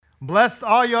Blessed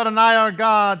are you, Adonai, our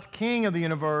God, King of the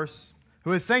universe,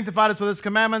 who has sanctified us with his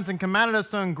commandments and commanded us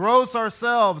to engross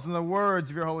ourselves in the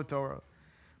words of your holy Torah.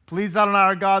 Please, Adonai,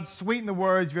 our God, sweeten the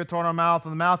words of your Torah in our mouth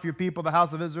and the mouth of your people, the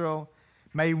house of Israel.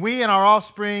 May we and our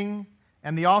offspring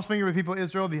and the offspring of your people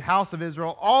Israel, the house of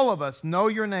Israel, all of us know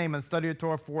your name and study your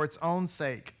Torah for its own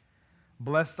sake.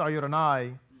 Blessed are you,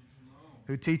 Adonai,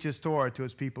 who teaches Torah to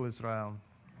his people Israel.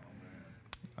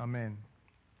 Amen.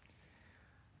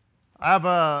 I have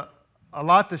a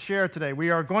lot to share today.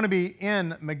 We are going to be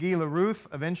in Megillah Ruth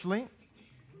eventually,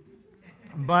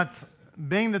 but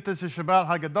being that this is Shabbat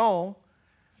Hagadol,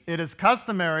 it is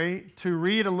customary to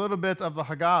read a little bit of the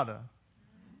Haggadah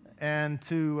and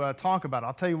to talk about it.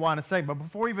 I'll tell you why in a second. But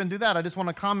before we even do that, I just want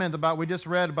to comment about, we just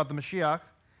read about the Mashiach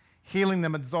healing the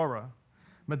Metzorah.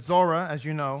 Metzorah, as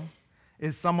you know,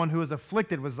 is someone who is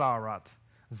afflicted with Zaharat.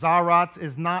 Zaharat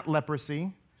is not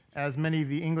leprosy, as many of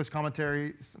the English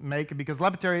commentaries make, because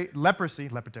leprosy,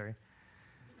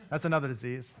 that's another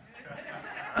disease.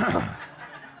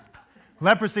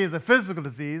 Leprosy is a physical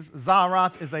disease.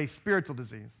 Zaharat is a spiritual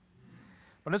disease.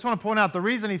 But I just want to point out the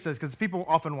reason he says, because people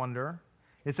often wonder,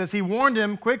 it says he warned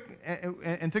him quick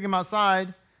and took him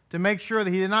outside to make sure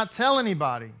that he did not tell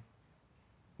anybody.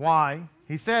 Why?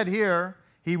 He said here,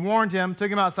 he warned him, took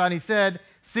him outside, and he said,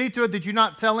 see to it that you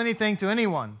not tell anything to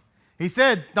anyone. He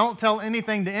said, don't tell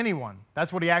anything to anyone.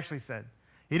 That's what he actually said.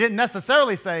 He didn't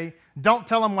necessarily say, don't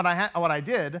tell them what I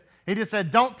did. He just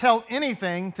said, don't tell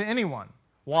anything to anyone.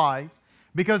 Why?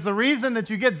 Because the reason that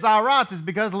you get Zaharat is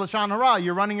because of Lashon Hara.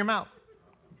 You're running your mouth.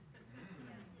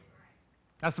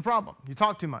 That's the problem. You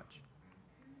talk too much.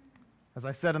 As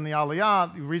I said in the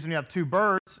Aliyah, the reason you have two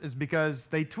birds is because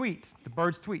they tweet. The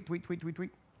birds tweet.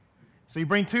 So you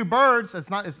bring two birds. It's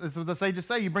what the sages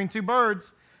say. You bring two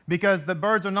birds because the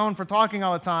birds are known for talking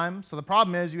all the time. So the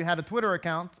problem is you had a Twitter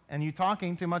account and you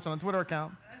talking too much on the Twitter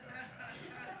account.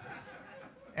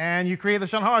 And you create the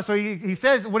Lashon Hara. So he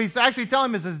says, what he's actually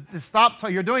telling him is stop.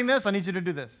 You're doing this. I need you to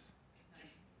do this.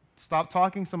 Stop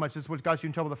talking so much. This is what got you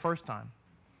in trouble the first time.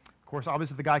 Of course,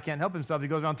 obviously, the guy can't help himself. He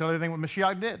goes around telling everything what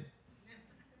Mashiach did.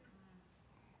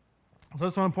 So I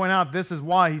just want to point out, this is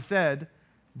why he said,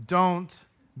 don't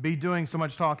be doing so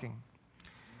much talking.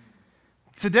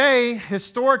 Today,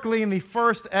 historically, in the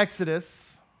first Exodus,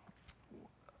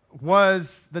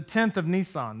 was the 10th of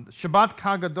Nisan. Shabbat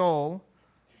Hagadol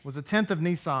was the 10th of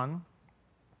Nisan.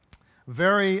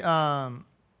 Very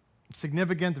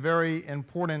significant, very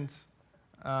important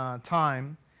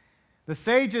time. The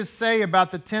sages say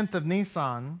about the 10th of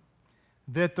Nisan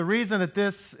that the reason that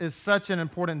this is such an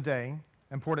important day,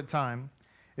 important time,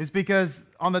 is because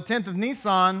on the 10th of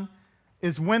Nisan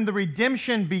is when the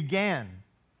redemption began.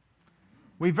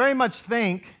 We very much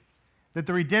think that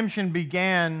the redemption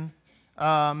began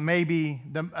maybe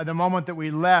the moment that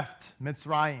we left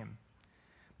Mitzrayim.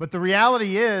 But the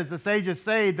reality is, the sages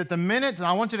say that the minute, and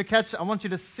I want you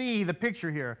to see the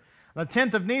picture here. The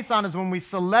 10th of Nisan is when we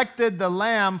selected the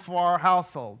lamb for our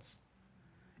households.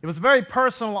 It was a very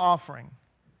personal offering.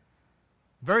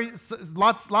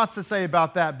 Lots to say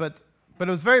about that, but it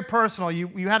was very personal.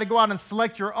 You had to go out and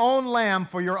select your own lamb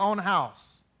for your own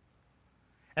house.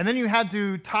 And then you had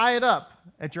to tie it up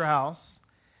at your house,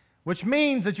 which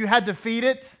means that you had to feed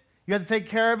it, you had to take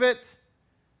care of it,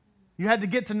 you had to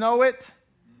get to know it,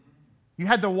 you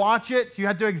had to watch it, you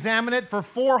had to examine it for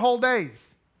 4 whole days.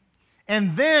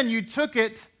 And then you took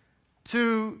it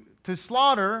to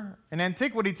slaughter in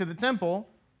antiquity to the temple,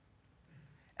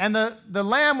 and the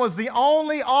lamb was the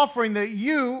only offering that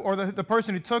you, or the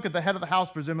person who took it, the head of the house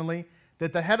presumably,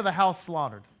 that the head of the house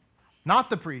slaughtered, not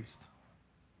the priest.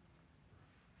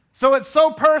 So it's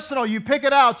so personal. You pick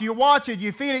it out, you watch it,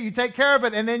 you feed it, you take care of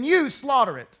it, and then you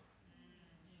slaughter it.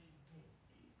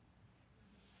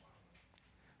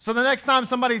 So the next time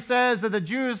somebody says that the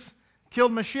Jews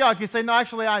killed Mashiach, you say, no,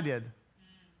 actually I did.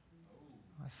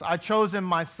 I chose him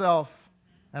myself,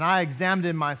 and I examined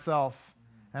him myself,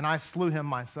 and I slew him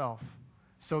myself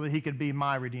so that he could be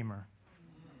my Redeemer.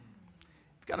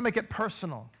 You've got to make it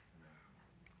personal.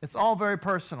 It's all very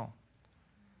personal.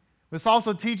 This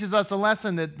also teaches us a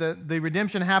lesson that the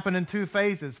redemption happened in 2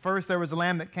 phases. First, there was a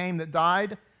lamb that came that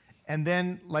died, and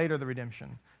then later the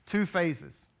redemption. 2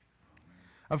 phases.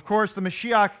 Of course, the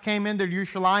Mashiach came into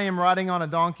Yerushalayim riding on a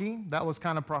donkey. That was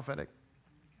kind of prophetic.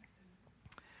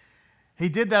 He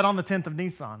did that on the 10th of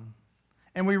Nisan.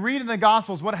 And we read in the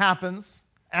Gospels what happens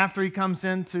after he comes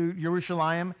into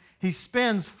Yerushalayim. He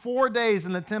spends 4 days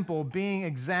in the temple being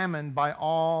examined by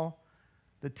all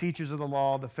the teachers of the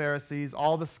law, the Pharisees,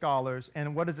 all the scholars.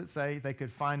 And what does it say? They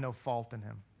could find no fault in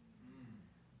him.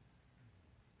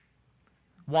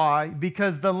 Why?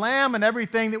 Because the lamb and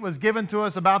everything that was given to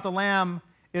us about the lamb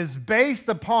is based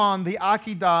upon the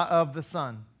Akedah of the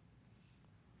Son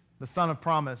of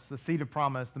promise, the seed of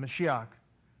promise, the Mashiach.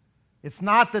 It's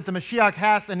not that the Mashiach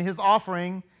has, and his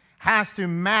offering has to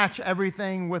match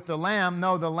everything with the lamb.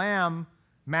 No, the lamb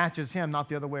matches him, not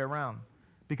the other way around.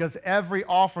 Because every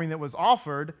offering that was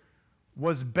offered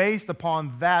was based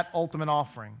upon that ultimate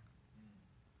offering.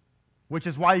 Which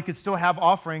is why you could still have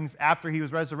offerings after he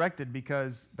was resurrected,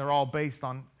 because they're all based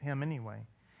on him anyway.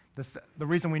 The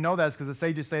reason we know that is because the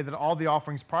sages say that all the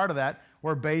offerings prior to that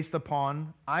were based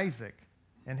upon Isaac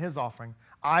and his offering.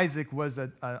 Isaac was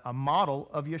a model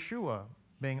of Yeshua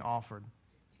being offered.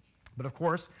 But of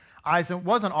course, Isaac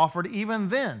wasn't offered even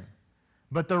then.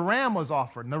 But the ram was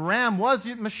offered. And the ram was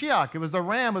Mashiach. It was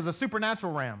a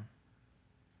supernatural ram.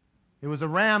 It was a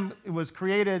ram, it was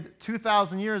created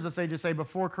 2,000 years, the sages say,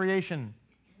 before creation.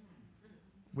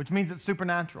 Which means it's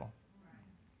supernatural.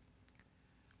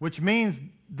 Which means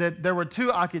that there were two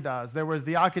Akidahs. There was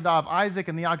the Akidah of Isaac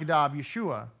and the Akidah of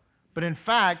Yeshua. But in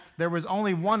fact, there was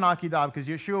only one Akidah because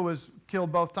Yeshua was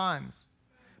killed both times.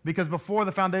 Because before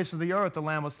the foundation of the earth, the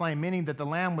lamb was slain, meaning that the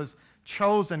lamb was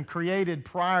chosen, created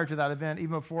prior to that event,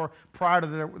 even prior to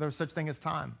there was such thing as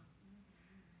time.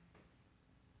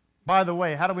 By the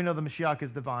way, how do we know the Mashiach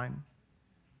is divine?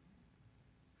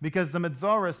 Because the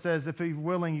Metzorah says, if you're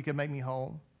willing, you can make me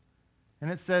whole.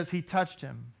 And it says he touched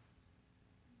him.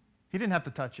 He didn't have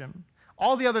to touch him.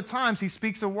 All the other times, he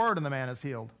speaks a word and the man is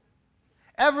healed.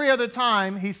 Every other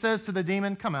time, he says to the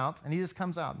demon, come out, and he just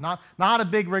comes out. Not a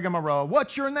big rigmarole.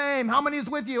 What's your name? How many is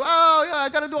with you? Oh, yeah, I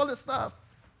got to do all this stuff.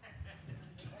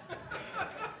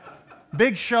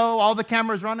 Big show, all the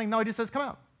cameras running. No, he just says, come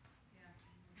out.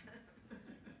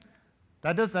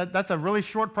 That's a really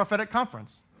short prophetic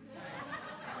conference.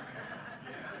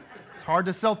 It's hard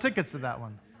to sell tickets to that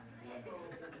one.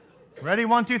 Ready?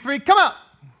 1, 2, 3, come out.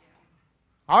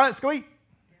 All right, let's go eat.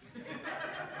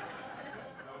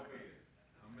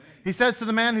 He says to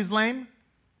the man who's lame,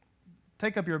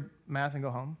 take up your mat and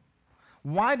go home.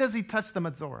 Why does he touch the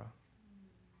Metzorah?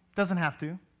 Doesn't have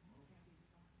to.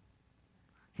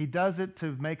 He does it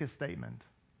to make a statement.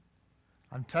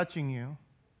 I'm touching you.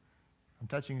 I'm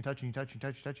touching you, touching you, touching you,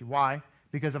 touching you, touching you. Why?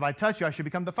 Because if I touch you, I should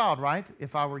become defiled, right?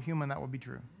 If I were human, that would be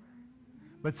true.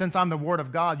 But since I'm the Word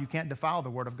of God, you can't defile the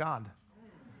Word of God.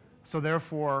 So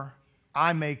therefore,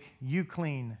 I make you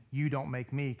clean. You don't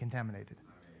make me contaminated.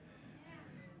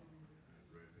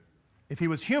 If he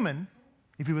was human,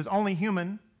 if he was only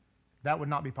human, that would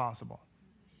not be possible.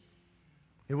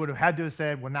 It would have had to have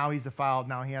said, well, now he's defiled.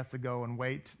 Now he has to go and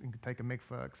wait and take a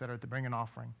mikvah, etc., to bring an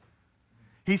offering.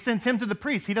 He sends him to the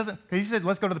priest. He doesn't, because he said,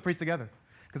 let's go to the priest together,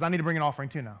 because I need to bring an offering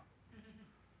too now.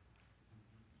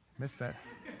 Missed that.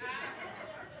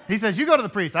 He says, you go to the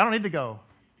priest. I don't need to go,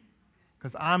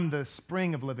 because I'm the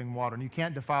spring of living water, and you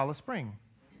can't defile a spring.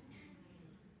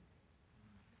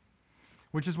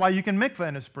 Which is why you can mikvah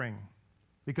in a spring,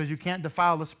 because you can't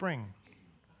defile a spring.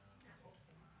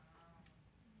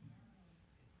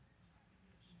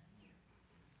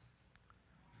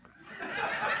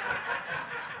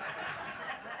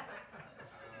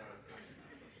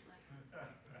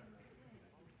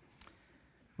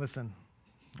 Listen,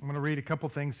 I'm going to read a couple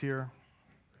things here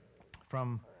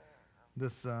from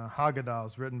this Haggadah.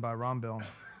 It's written by Rambil.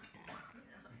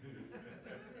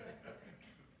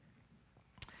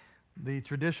 The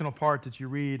traditional part that you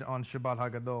read on Shabbat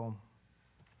Haggadol.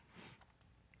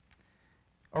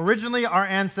 Originally, our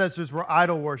ancestors were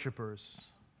idol worshippers.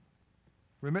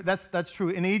 Remember, that's true.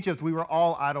 In Egypt, we were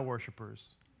all idol worshippers.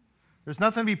 There's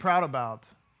nothing to be proud about.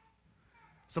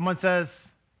 Someone says,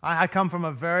 I come from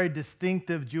a very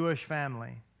distinctive Jewish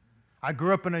family. I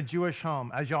grew up in a Jewish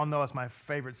home. As y'all know, it's my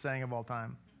favorite saying of all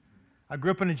time. I grew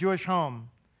up in a Jewish home,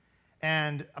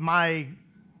 and my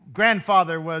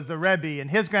grandfather was a Rebbe, and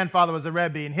his grandfather was a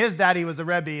Rebbe, and his daddy was a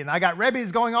Rebbe, and I got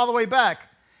Rebbes going all the way back.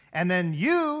 And then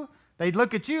they'd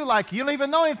look at you like you don't even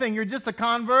know anything. You're just a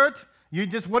convert.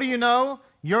 What do you know?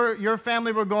 Your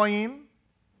family were goyim.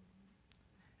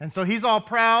 And so he's all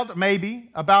proud, maybe,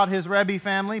 about his Rebbe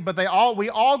family, but we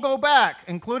all go back,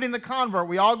 including the convert.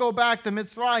 We all go back to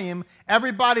Mitzrayim.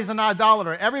 Everybody's an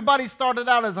idolater. Everybody started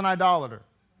out as an idolater.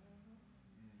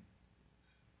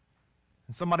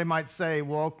 And somebody might say,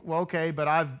 well, okay, but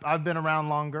I've been around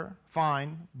longer.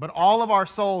 Fine. But all of our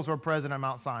souls were present at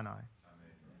Mount Sinai.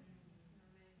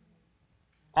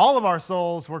 All of our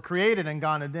souls were created in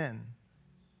Gan Eden.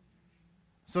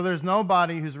 So there's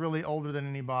nobody who's really older than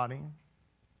anybody.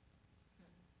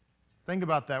 Think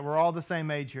about that. We're all the same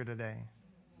age here today.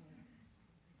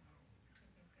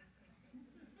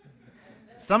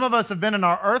 Some of us have been in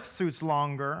our earth suits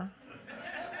longer.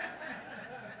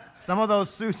 Some of those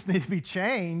suits need to be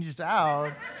changed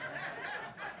out.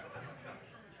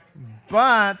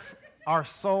 But our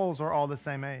souls are all the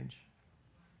same age.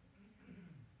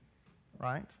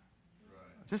 Right?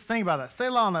 Just think about that. Stay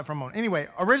on that for a moment. Anyway,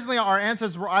 originally our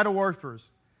ancestors were idol worshippers.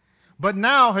 But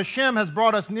now Hashem has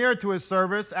brought us near to his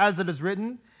service, as it is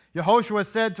written. Yehoshua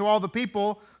said to all the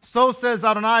people, so says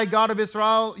Adonai, God of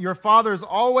Israel, your fathers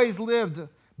always lived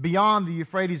beyond the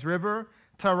Euphrates River,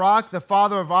 Terach, the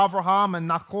father of Abraham and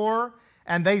Nachor,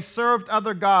 and they served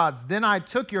other gods. Then I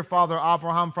took your father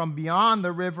Abraham from beyond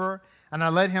the river, and I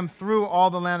led him through all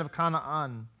the land of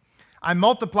Canaan. I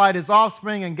multiplied his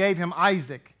offspring and gave him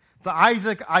Isaac. To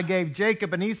Isaac I gave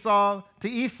Jacob and Esau. To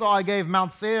Esau I gave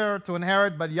Mount Seir to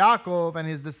inherit, but Yaakov and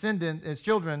his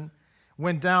children,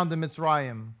 went down to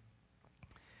Mitzrayim.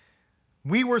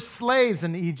 We were slaves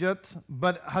in Egypt,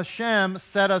 but Hashem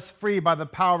set us free by the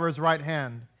power of his right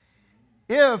hand.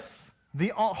 If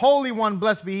the Holy One,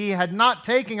 blessed be he, had not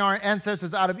taken our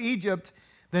ancestors out of Egypt,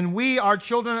 then we, our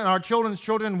children, and our children's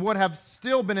children would have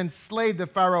still been enslaved to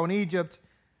Pharaoh in Egypt.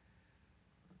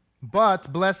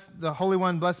 But the Holy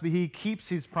One, blessed be he, keeps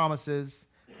his promises.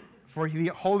 For the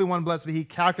Holy One, blessed be he,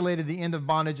 calculated the end of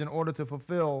bondage in order to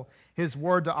fulfill his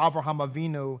word to Abraham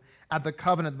Avinu at the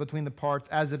covenant between the parts,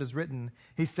 as it is written.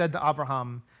 He said to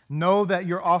Abraham, know that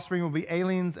your offspring will be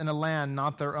aliens in a land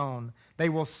not their own. They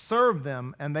will serve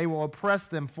them, and they will oppress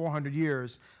them 400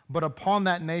 years. But upon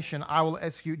that nation I will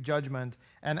execute judgment,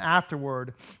 and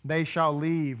afterward they shall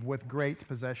leave with great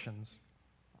possessions.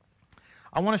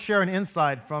 I want to share an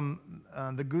insight from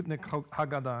the Gutnick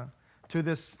Haggadah to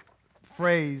this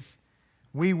phrase,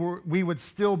 we would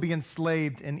still be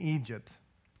enslaved in Egypt.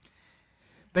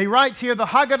 They write here, the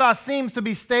Haggadah seems to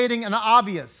be stating an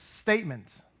obvious statement.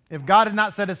 If God had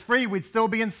not set us free, we'd still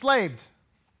be enslaved.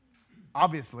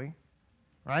 Obviously,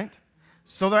 right?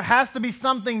 So there has to be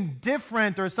something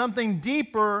different or something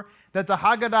deeper that the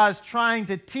Haggadah is trying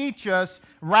to teach us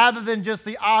rather than just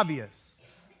the obvious.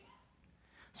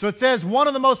 So it says one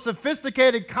of the most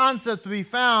sophisticated concepts to be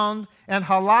found in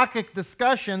halakhic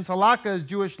discussions, halakha is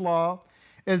Jewish law,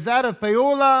 is that of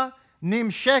peula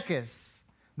nimshekes.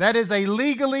 That is a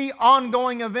legally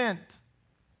ongoing event.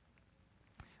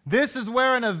 This is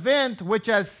where an event which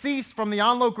has ceased from the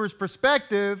onlooker's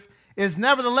perspective is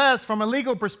nevertheless, from a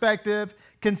legal perspective,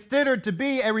 considered to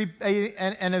be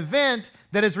an event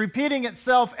that is repeating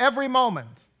itself every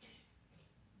moment.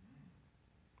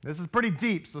 This is pretty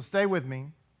deep, so stay with me.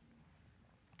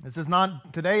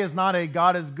 Today is not a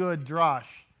God is good drosh.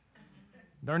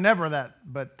 They're never that,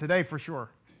 but today for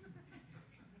sure.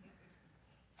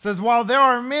 It says, while there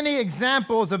are many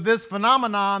examples of this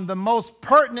phenomenon, the most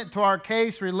pertinent to our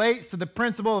case relates to the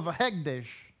principle of a hekdesh,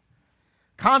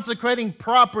 consecrating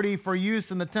property for use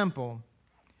in the temple.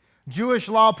 Jewish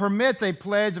law permits a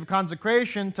pledge of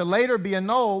consecration to later be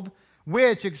annulled,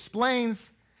 which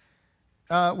indicates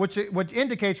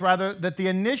that the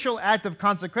initial act of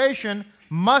consecration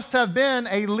must have been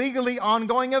a legally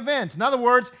ongoing event. In other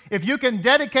words, if you can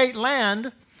dedicate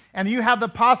land and you have the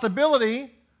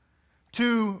possibility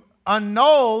to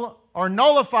annul or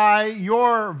nullify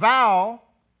your vow,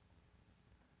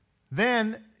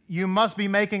 then you must be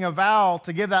making a vow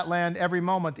to give that land every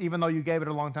moment, even though you gave it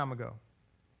a long time ago.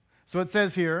 So it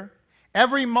says here,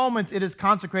 every moment it is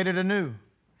consecrated anew.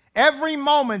 Every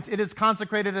moment it is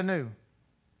consecrated anew.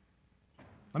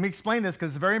 Let me explain this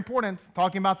because it's very important,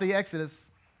 talking about the Exodus.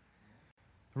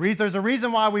 There's a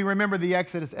reason why we remember the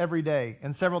Exodus every day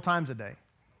and several times a day.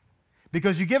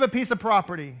 Because you give a piece of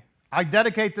property, I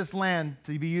dedicate this land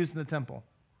to be used in the temple.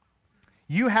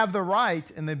 You have the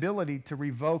right and the ability to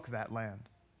revoke that land.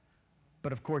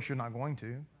 But of course you're not going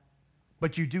to.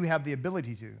 But you do have the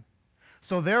ability to.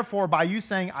 So therefore, by you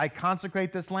saying, I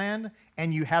consecrate this land,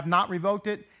 and you have not revoked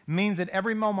it, means that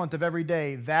every moment of every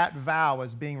day, that vow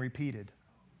is being repeated.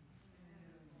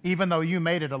 Even though you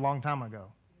made it a long time ago.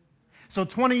 So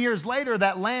 20 years later,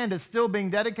 that land is still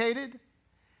being dedicated,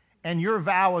 and your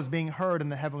vow is being heard in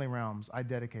the heavenly realms. I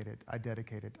dedicate it, I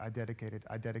dedicate it, I dedicate it,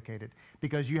 I dedicate it.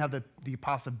 Because you have the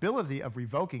possibility of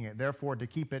revoking it. Therefore, to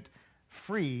keep it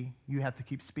free, you have to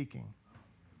keep speaking.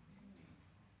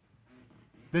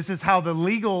 This is how the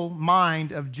legal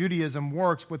mind of Judaism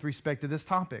works with respect to this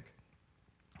topic.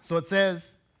 So it says,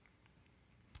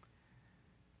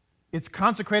 it's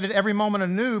consecrated every moment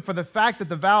anew, for the fact that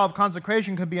the vow of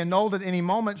consecration could be annulled at any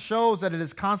moment shows that it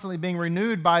is constantly being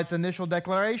renewed by its initial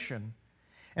declaration.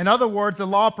 In other words, the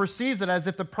law perceives it as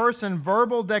if the person's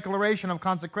verbal declaration of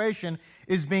consecration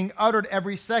is being uttered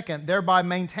every second, thereby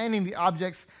maintaining the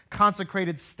object's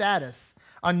consecrated status.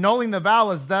 Annulling the vow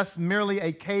is thus merely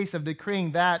a case of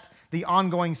decreeing that the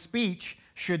ongoing speech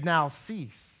should now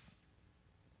cease.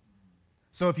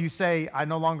 So if you say, I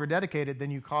no longer dedicate it,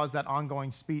 then you cause that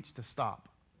ongoing speech to stop.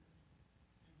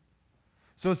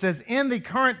 So it says, in the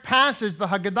current passage, the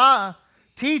Haggadah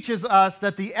teaches us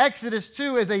that the Exodus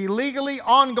too is a legally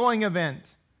ongoing event.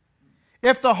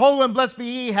 If the Holy One, blessed be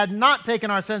He, had not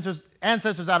taken our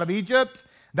ancestors out of Egypt,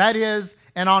 that is,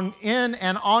 in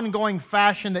an ongoing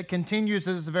fashion that continues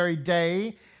to this very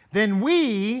day, then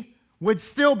we would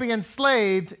still be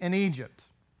enslaved in Egypt.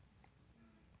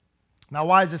 Now,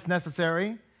 why is this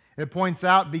necessary? It points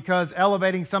out because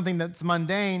elevating something that's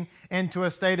mundane into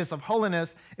a status of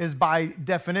holiness is by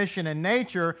definition and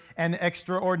nature an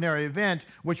extraordinary event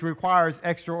which requires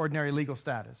extraordinary legal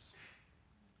status.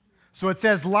 So it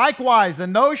says, likewise, the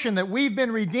notion that we've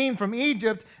been redeemed from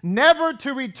Egypt, never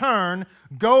to return,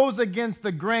 goes against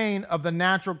the grain of the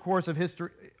natural course of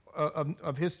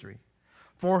history.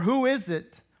 For who is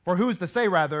to say,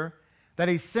 that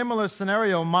a similar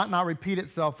scenario might not repeat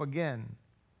itself again?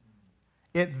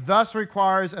 It thus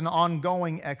requires an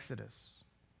ongoing exodus.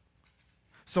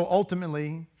 So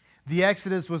ultimately, the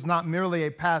Exodus was not merely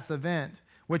a past event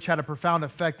which had a profound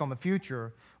effect on the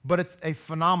future, but it's a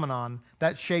phenomenon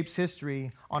that shapes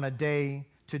history on a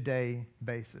day-to-day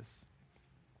basis.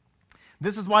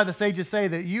 This is why the sages say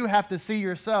that you have to see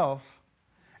yourself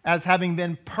as having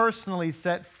been personally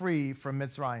set free from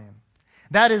Mitzrayim.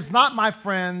 That is not, my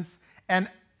friends, an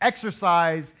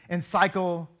exercise in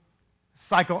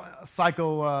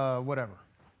whatever.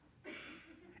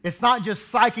 It's not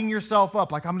just psyching yourself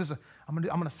up like I'm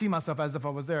going to see myself as if I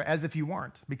was there, as if you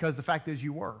weren't, because the fact is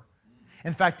you were.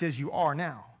 In fact is you are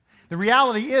now. The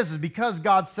reality is because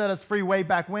God set us free way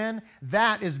back when,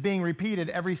 that is being repeated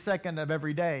every second of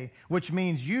every day, which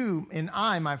means you and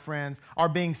I, my friends, are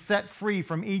being set free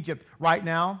from Egypt right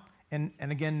now, and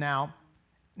again now,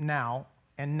 and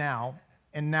now,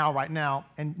 and now, right now,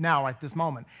 and now, right this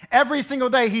moment. Every single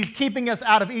day, He's keeping us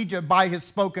out of Egypt by His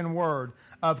spoken word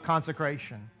of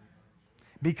consecration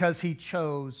because He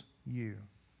chose you.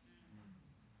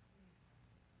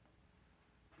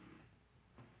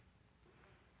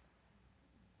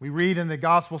 We read in the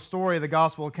gospel story, the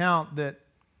gospel account, that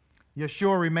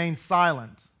Yeshua remained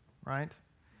silent, right?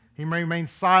 He remained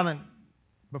silent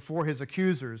before His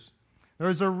accusers.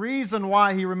 There's a reason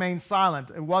why He remained silent.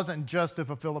 It wasn't just to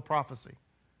fulfill a prophecy.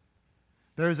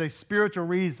 There's a spiritual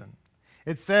reason.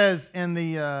 It says in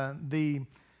the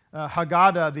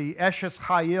Haggadah, the Eshes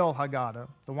Chayil Haggadah,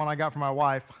 the one I got from my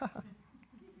wife,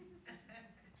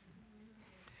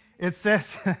 it says,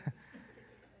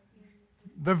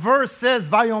 the verse says,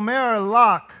 Vayomer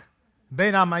lak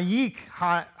bedamayik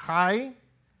chai,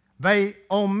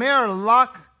 Vayomer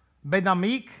lak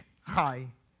bedamik chai.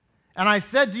 And I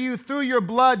said to you, through your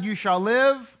blood you shall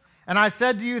live. And I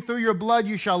said to you, through your blood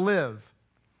you shall live.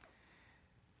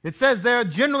 It says there,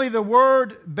 generally the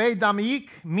word bedamik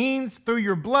means through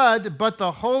your blood, but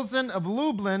the Hosen of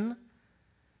Lublin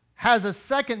has a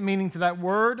second meaning to that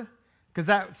word, because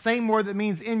that same word that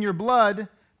means in your blood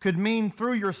could mean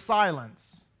through your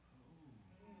silence.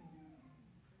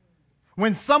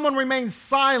 When someone remains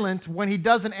silent, when he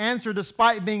doesn't answer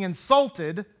despite being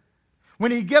insulted,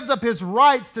 when he gives up his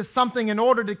rights to something in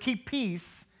order to keep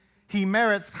peace, he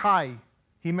merits chai,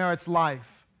 he merits life.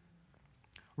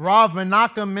 Rav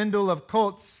Menachem Mendel of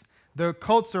Kotz, the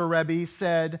Kotzer Rebbe,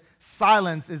 said,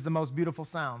 silence is the most beautiful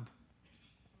sound.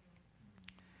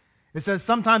 It says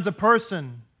sometimes a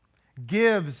person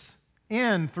gives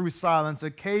in through silence.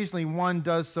 Occasionally one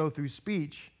does so through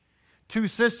speech. Two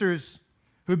sisters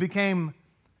who became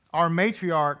our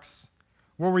matriarchs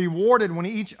were rewarded when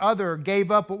each other gave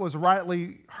up what was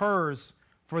rightly hers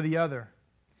for the other.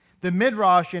 The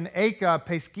Midrash in Eka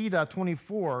Peskida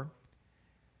 24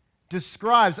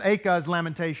 describes Eka's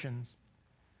lamentations,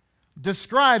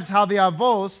 describes how the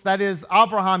Avos, that is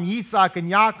Abraham, Yitzhak,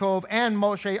 and Yaakov, and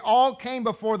Moshe, all came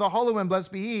before the Holy One,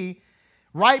 blessed be He,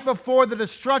 right before the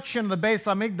destruction of the Beis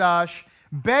HaMikdash,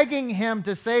 begging Him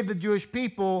to save the Jewish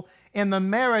people in the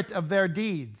merit of their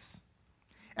deeds.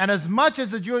 And as much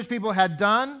as the Jewish people had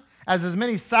done, as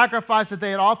many sacrifices that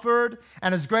they had offered,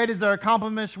 and as great as their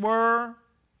accomplishments were,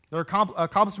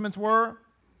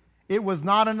 it was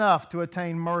not enough to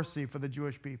attain mercy for the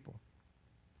Jewish people.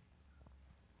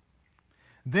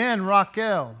 Then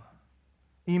Rachel,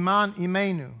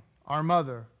 Imenu, our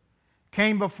mother,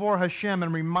 came before Hashem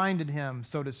and reminded him,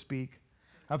 so to speak,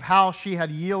 of how she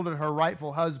had yielded her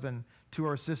rightful husband to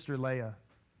her sister Leah.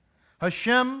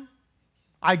 Hashem,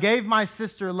 I gave my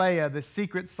sister Leah the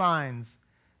secret signs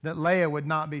that Leah would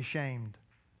not be shamed.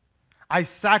 I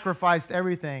sacrificed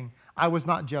everything. I was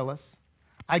not jealous.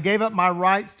 I gave up my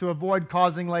rights to avoid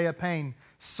causing Leah pain.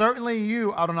 Certainly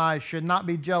you, Adonai, should not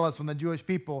be jealous when the Jewish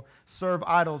people serve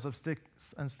idols of sticks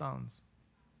and stones.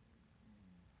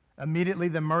 Immediately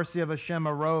the mercy of Hashem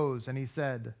arose, and He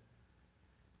said,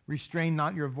 Restrain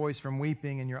not your voice from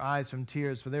weeping and your eyes from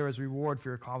tears, for there is reward for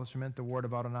your accomplishment, the word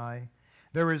of Adonai.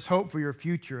 There is hope for your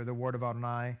future, the word of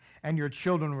Adonai, and your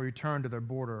children will return to their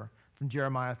border. From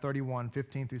Jeremiah 31,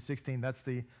 15 through 16. That's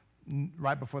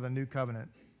right before the new covenant.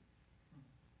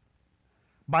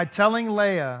 By telling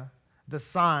Leah the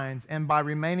signs and by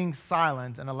remaining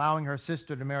silent and allowing her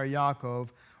sister to marry Yaakov,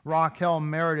 Rachel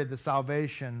merited the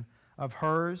salvation of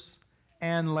hers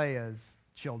and Leah's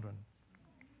children.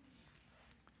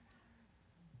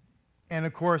 And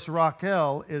of course,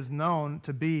 Rachel is known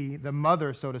to be the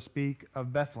mother, so to speak,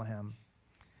 of Bethlehem.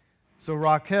 So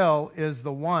Rachel is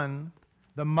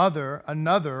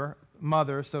another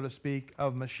mother, so to speak,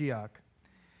 of Mashiach.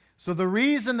 So the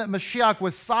reason that Mashiach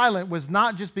was silent was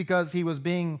not just because he was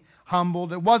being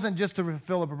humbled. It wasn't just to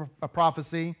fulfill a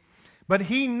prophecy, but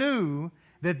he knew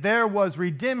that there was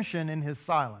redemption in his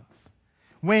silence.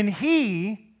 When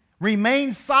he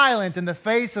remained silent in the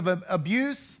face of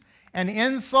abuse and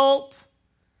insult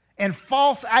and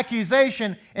false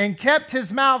accusation and kept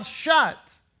his mouth shut,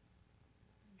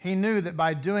 he knew that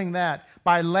by doing that,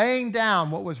 by laying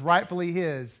down what was rightfully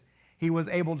his, he was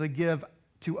able to give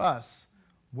to us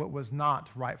what was not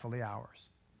rightfully ours.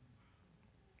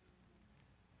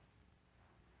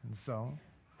 And so,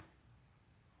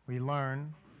 we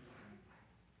learn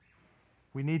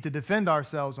we need to defend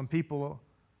ourselves when people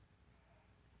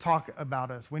talk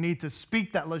about us. We need to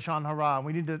speak that Lashon Hara.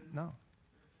 We need to, no.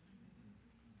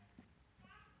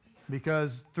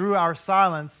 Because through our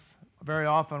silence, very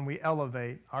often we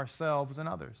elevate ourselves and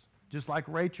others, just like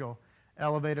Rachel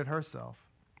elevated herself.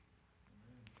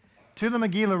 To the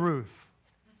Megillah Ruth.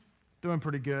 Doing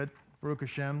pretty good, Baruch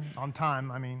Hashem, on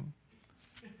time, I mean.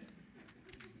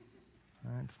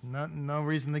 It's no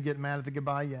reason to get mad at the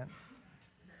goodbye yet.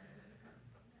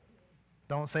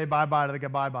 Don't say bye-bye to the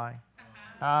goodbye-bye.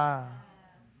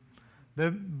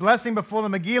 The blessing before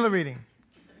the Megillah reading.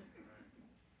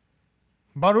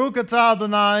 Baruch atah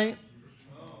Adonai,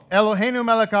 Eloheinu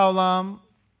melech haolam,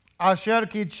 asher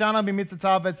kitshana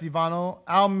b'mitzvotav v'tzivanu,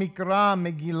 al mikra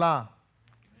Megillah.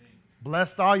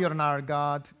 Blessed are you, Adonai, our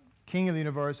God, King of the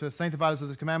universe, who has sanctified us with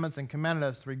his commandments and commanded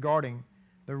us regarding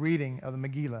the reading of the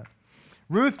Megillah.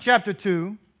 Ruth chapter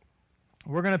 2,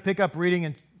 we're going to pick up reading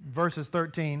in verses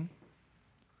 13.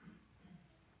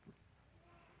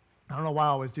 I don't know why I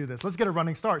always do this. Let's get a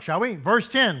running start, shall we? Verse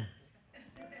 10.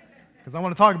 Because I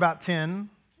want to talk about 10.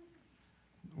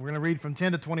 We're going to read from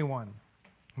 10 to 21.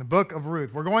 The book of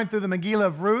Ruth. We're going through the Megillah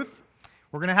of Ruth.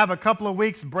 We're going to have a couple of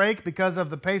weeks break because of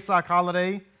the Pesach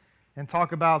holiday and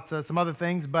talk about some other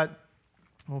things, but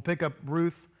we'll pick up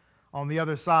Ruth on the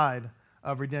other side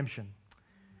of redemption.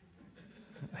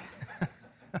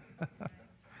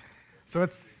 So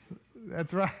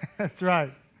that's right. That's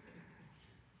right.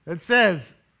 It says,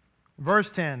 verse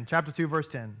 10, chapter 2, verse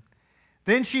 10.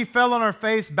 Then she fell on her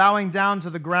face, bowing down to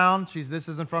the ground. This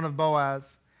is in front of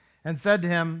Boaz, and said to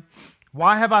him,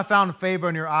 "Why have I found favor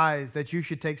in your eyes that you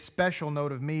should take special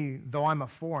note of me, though I'm a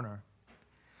foreigner?"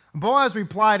 Boaz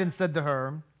replied and said to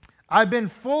her, "I've been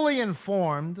fully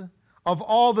informed of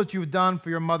all that you've done for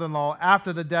your mother-in-law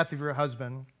after the death of your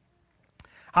husband,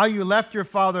 how you left your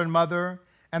father and mother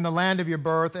and the land of your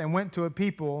birth and went to a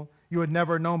people you had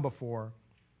never known before.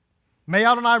 May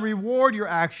Adonai reward your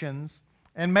actions,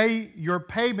 and may your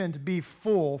payment be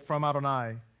full from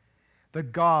Adonai, the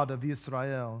God of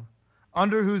Israel,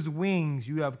 under whose wings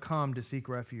you have come to seek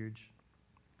refuge."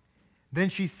 Then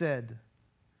she said,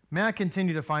 "May I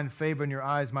continue to find favor in your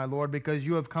eyes, my Lord, because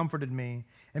you have comforted me,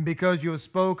 and because you have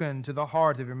spoken to the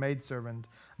heart of your maidservant,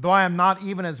 though I am not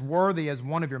even as worthy as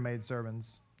one of your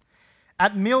maidservants."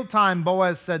 At mealtime,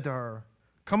 Boaz said to her,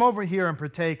 "Come over here and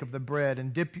partake of the bread,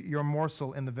 and dip your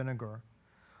morsel in the vinegar."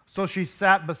 So she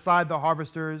sat beside the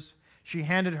harvesters. She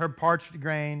handed her parched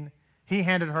grain. He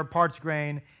handed her parched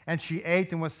grain, and she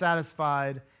ate and was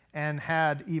satisfied and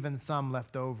had even some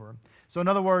left over. So in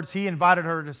other words, he invited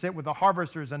her to sit with the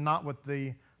harvesters and not with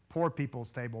the poor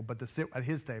people's table, but to sit at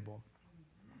his table.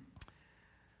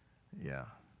 Yeah.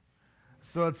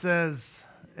 So it says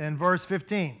in verse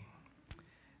 15,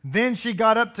 "Then she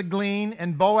got up to glean,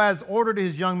 and Boaz ordered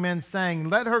his young men, saying,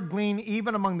 'Let her glean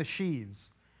even among the sheaves.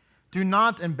 Do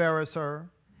not embarrass her,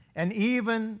 and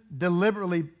even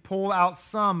deliberately pull out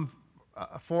some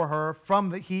for her from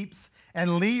the heaps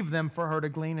and leave them for her to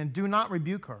glean, and do not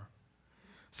rebuke her.'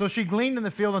 So she gleaned in the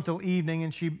field until evening,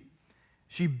 and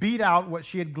she beat out what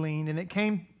she had gleaned, and it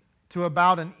came to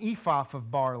about an ephah of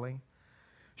barley.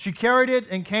 She carried it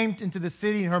and came into the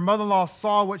city, and her mother-in-law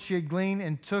saw what she had gleaned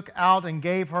and took out and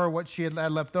gave her what she had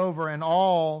left over, and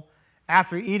all,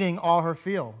 after eating all her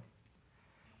field.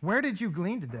 'Where did you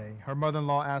glean today?' her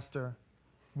mother-in-law asked her.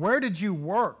 'Where did you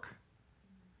work?'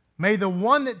 May the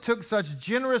one that took such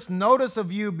generous notice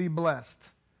of you be blessed.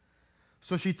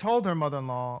 So she told her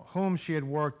mother-in-law, whom she had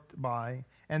worked by,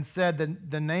 and said that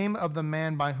the name of the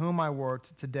man by whom I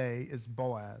worked today is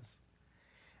Boaz.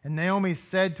 And Naomi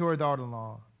said to her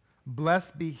daughter-in-law,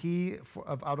 Blessed be he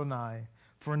of Adonai,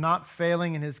 for not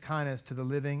failing in his kindness to the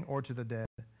living or to the dead.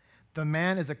 The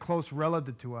man is a close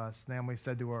relative to us, Naomi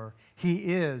said to her. He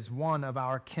is one of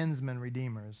our kinsmen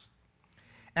redeemers.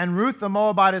 And Ruth the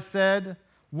Moabitess said,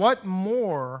 What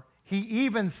more? He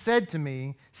even said to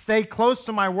me, Stay close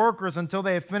to my workers until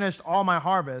they have finished all my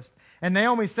harvest. And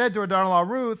Naomi said to her daughter-in-law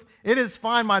Ruth, It is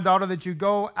fine, my daughter, that you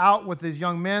go out with these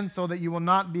young men so that you will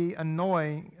not be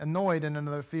annoyed in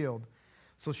another field.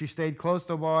 So she stayed close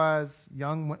to Boaz's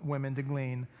young women to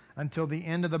glean until the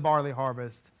end of the barley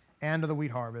harvest and of the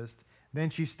wheat harvest. Then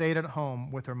she stayed at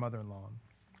home with her mother-in-law.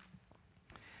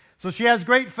 So she has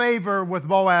great favor with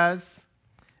Boaz,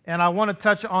 and I want to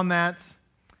touch on that.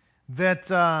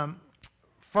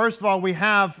 First of all, we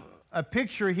have a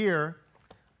picture here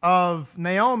of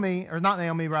Naomi, or not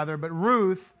Naomi rather, but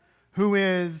Ruth, who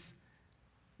is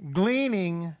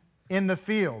gleaning in the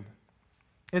field.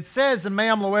 It says in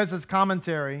Mayam Loez's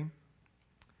commentary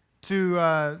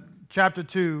to chapter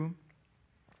 2,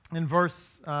 in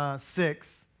verse 6,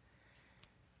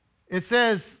 it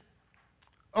says,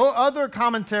 other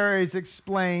commentaries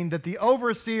explain that the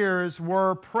overseers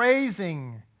were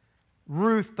praising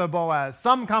Ruth to Boaz.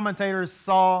 Some commentators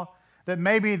saw that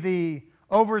maybe the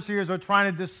overseers were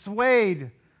trying to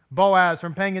dissuade Boaz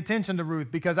from paying attention to Ruth,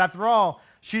 because after all,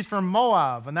 she's from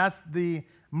Moab, and that's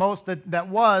that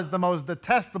was the most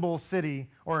detestable city,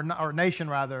 or nation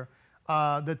rather,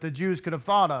 that the Jews could have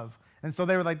thought of. And so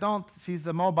they were like, she's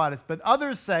a Moabitess. But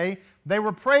others say they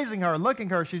were praising her, looking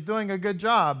at her, she's doing a good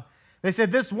job. They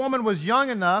said this woman was young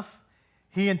enough,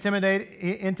 he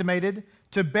intimated,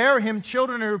 to bear him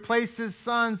children and replace his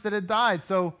sons that had died.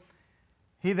 So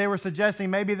they were suggesting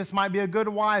maybe this might be a good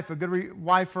wife,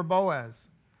 wife for Boaz.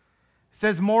 It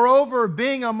says, moreover,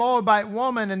 being a Moabite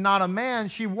woman and not a man,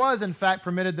 she was in fact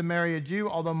permitted to marry a Jew,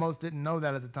 although most didn't know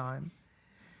that at the time.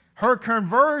 Her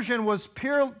conversion was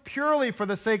purely for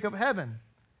the sake of heaven,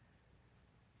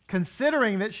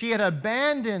 considering that she had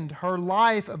abandoned her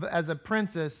life as a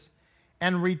princess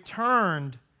and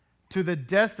returned to the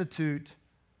destitute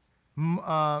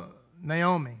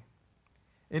Naomi.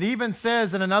 It even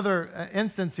says in another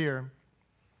instance here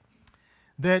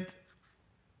that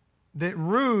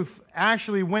Ruth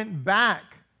actually went back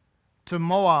to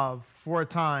Moab for a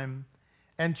time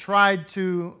and tried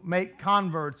to make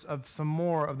converts of some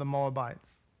more of the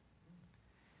Moabites.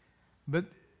 But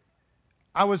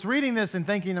I was reading this and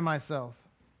thinking to myself,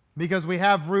 because we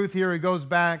have Ruth here who goes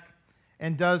back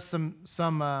and does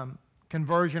some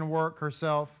conversion work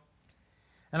herself.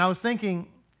 And I was thinking,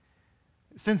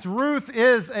 since Ruth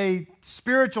is a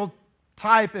spiritual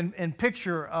type and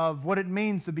picture of what it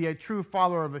means to be a true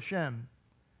follower of Hashem,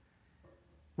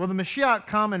 will the Mashiach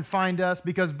come and find us?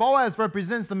 Because Boaz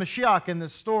represents the Mashiach in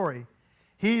this story.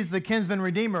 He's the kinsman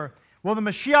redeemer. Will the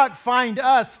Mashiach find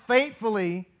us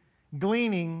faithfully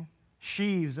gleaning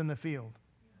sheaves in the field?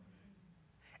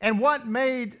 And what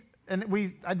made, and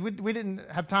we didn't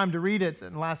have time to read it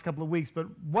in the last couple of weeks, but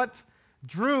what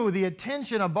drew the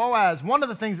attention of Boaz, one of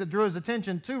the things that drew his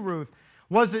attention to Ruth,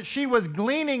 was that she was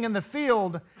gleaning in the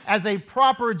field as a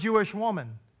proper Jewish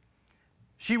woman.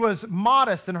 She was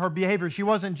modest in her behavior. She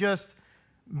wasn't just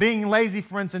being lazy,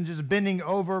 for instance, just bending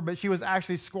over, but she was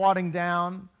actually squatting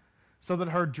down so that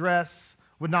her dress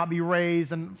would not be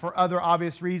raised, and for other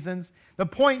obvious reasons. The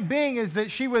point being is that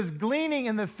she was gleaning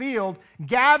in the field,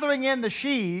 gathering in the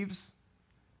sheaves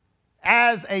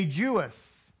as a Jewess,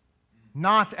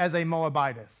 not as a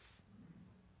Moabitess.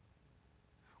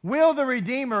 Will the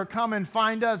Redeemer come and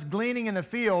find us gleaning in the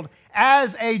field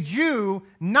as a Jew,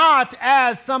 not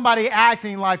as somebody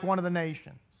acting like one of the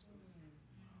nations?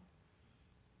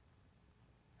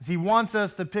 He wants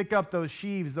us to pick up those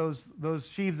sheaves, those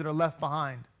sheaves that are left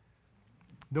behind.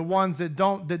 The ones that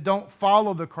don't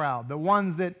follow the crowd, the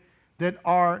ones that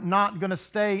are not going to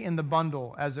stay in the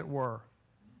bundle, as it were,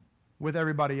 with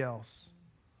everybody else.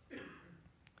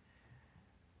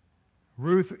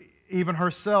 Ruth, even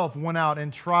herself, went out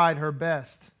and tried her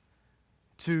best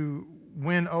to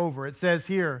win over. It says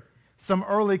here, some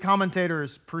early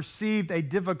commentators perceived a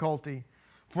difficulty,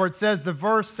 for it says, the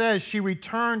verse says she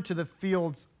returned to the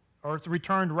fields, or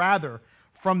returned rather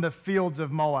from the fields of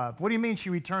Moab. What do you mean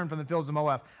she returned from the fields of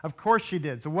Moab? Of course she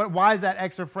did. So why is that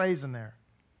extra phrase in there?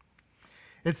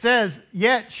 It says,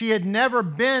 yet she had never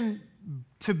been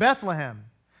to Bethlehem.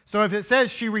 So if it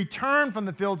says she returned from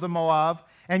the fields of Moab,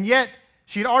 and yet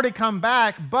she'd already come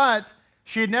back, but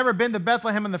She had never been to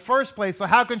Bethlehem in the first place, so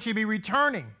how can she be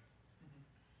returning?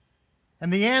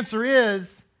 And the answer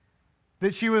is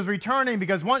that she was returning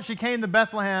because once she came to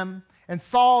Bethlehem and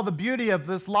saw the beauty of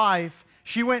this life,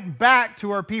 she went back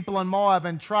to her people in Moab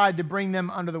and tried to bring them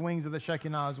under the wings of the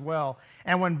Shekinah as well.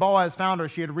 And when Boaz found her,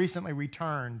 she had recently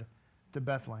returned to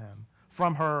Bethlehem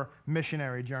from her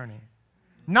missionary journey.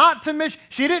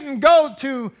 She didn't go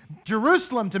to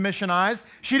Jerusalem to missionize.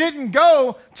 She didn't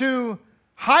go to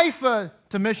Haifa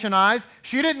to missionize.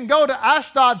 She didn't go to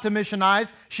Ashdod to missionize.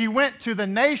 She went to the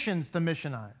nations to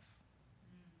missionize.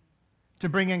 To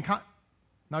bring in...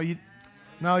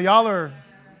 No, y'all are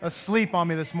asleep on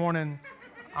me this morning.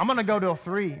 I'm going to go till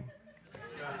 3.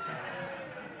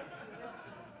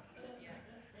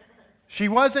 She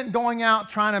wasn't going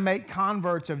out trying to make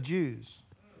converts of Jews.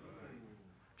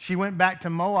 She went back to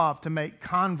Moab to make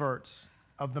converts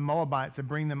of the Moabites and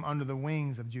bring them under the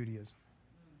wings of Judaism.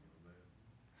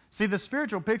 See, the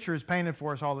spiritual picture is painted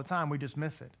for us all the time. We just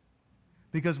miss it.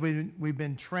 Because we've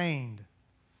been trained.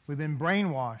 We've been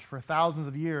brainwashed for thousands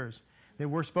of years that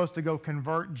we're supposed to go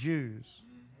convert Jews.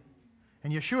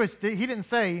 And Yeshua, he didn't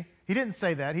say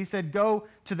that. He said, go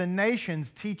to the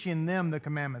nations teaching them the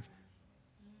commandments.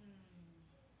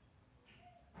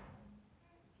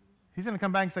 He's going to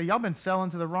come back and say, y'all been selling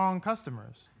to the wrong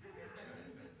customers.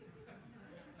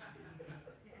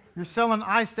 You're selling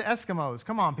ice to Eskimos.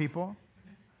 Come on, people.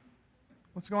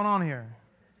 What's going on here?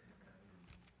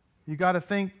 You got to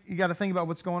think about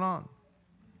what's going on.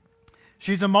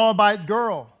 She's a Moabite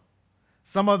girl.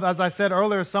 As I said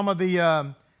earlier, some of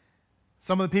the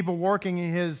people working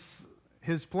in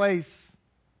his place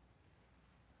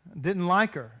didn't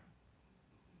like her.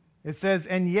 It says,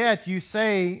 and yet you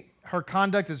say her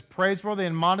conduct is praiseworthy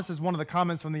and modest, is one of the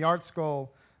comments from the Art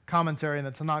Scroll commentary in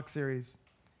the Tanakh series.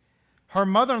 Her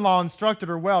mother-in-law instructed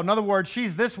her well. In other words,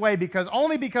 she's this way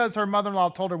only because her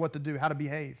mother-in-law told her what to do, how to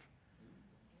behave.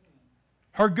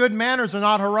 Her good manners are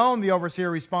not her own, the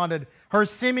overseer responded. Her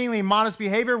seemingly modest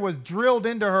behavior was drilled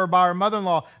into her by her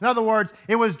mother-in-law. In other words,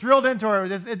 it was drilled into her.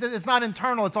 It's not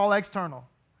internal, it's all external.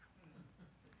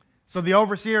 So the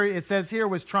overseer, it says here,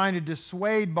 was trying to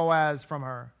dissuade Boaz from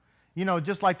her. You know,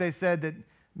 just like they said that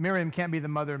Miriam can't be the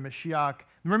mother of Mashiach.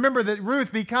 Remember that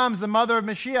Ruth becomes the mother of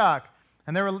Mashiach.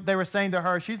 And they were saying to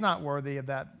her, she's not worthy of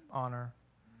that honor.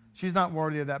 She's not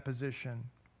worthy of that position.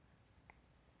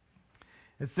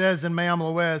 It says in Me'am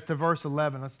Loez to verse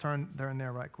 11. Let's turn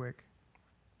there right quick.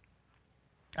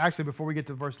 Actually, before we get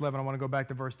to verse 11, I want to go back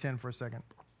to verse 10 for a second.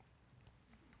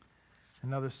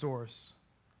 Another source.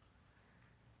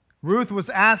 Ruth was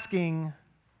asking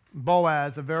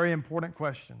Boaz a very important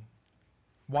question.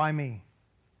 Why me?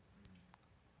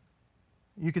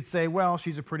 You could say, well,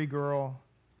 she's a pretty girl,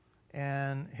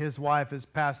 and his wife has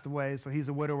passed away, so he's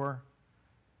a widower.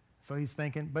 So he's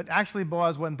thinking, but actually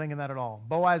Boaz wasn't thinking that at all.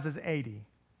 Boaz is 80.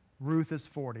 Ruth is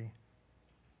 40.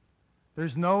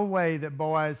 There's no way that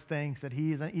Boaz thinks that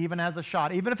he even has a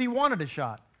shot, even if he wanted a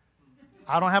shot.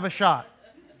 I don't have a shot.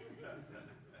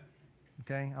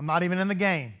 Okay? I'm not even in the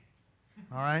game.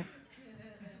 All right?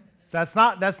 So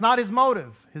that's not his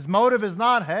motive. His motive is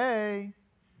not, hey.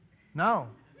 No.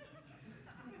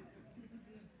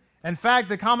 In fact,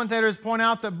 the commentators point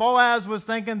out that Boaz was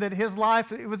thinking that his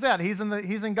life, it was that. He's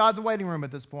in God's waiting room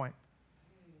at this point.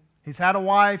 He's had a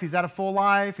wife. He's had a full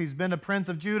life. He's been a prince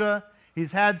of Judah.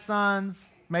 He's had sons,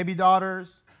 maybe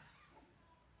daughters.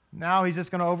 Now he's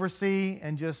just going to oversee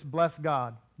and just bless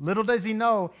God. Little does he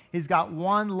know, he's got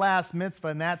one last mitzvah,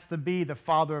 and that's to be the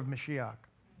father of Mashiach.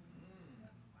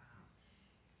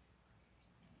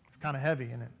 It's kind of heavy,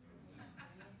 isn't it?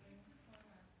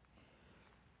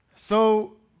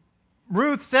 So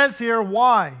Ruth says here,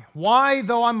 why? Why,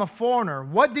 though I'm a foreigner?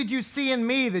 What did you see in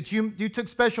me that you took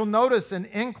special notice and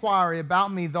inquiry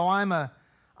about me, though I'm a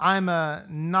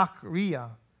Nakriya,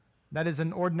 that is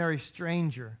an ordinary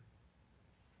stranger?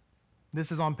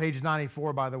 This is on page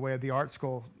 94, by the way, of the Art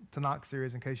Scroll Tanakh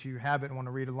series, in case you have it and want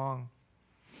to read along.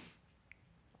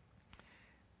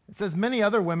 It says, many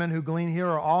other women who glean here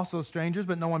are also strangers,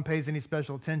 but no one pays any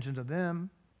special attention to them.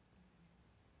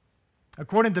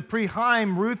 According to Pri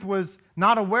Haim, Ruth was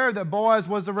not aware that Boaz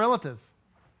was a relative.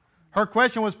 Her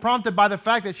question was prompted by the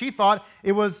fact that she thought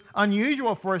it was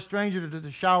unusual for a stranger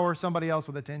to shower somebody else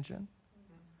with attention.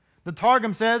 The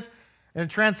Targum says, and it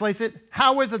translates it,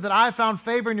 how is it that I found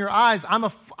favor in your eyes? I'm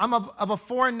of a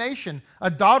foreign nation, a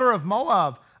daughter of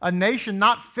Moab, a nation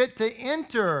not fit to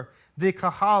enter the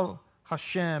Kahal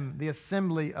Hashem, the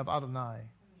assembly of Adonai.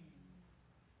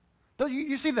 Don't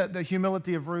you see the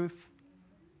humility of Ruth?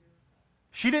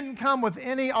 She didn't come with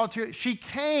any ulterior. She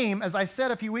came, as I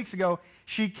said a few weeks ago,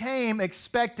 she came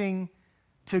expecting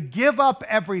to give up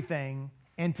everything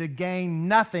and to gain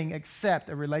nothing except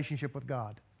a relationship with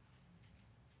God.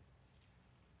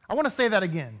 I want to say that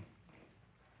again.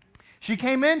 She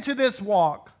came into this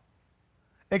walk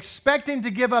expecting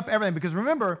to give up everything. Because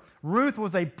remember, Ruth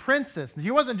was a princess.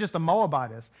 She wasn't just a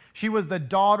Moabitess. She was the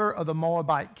daughter of the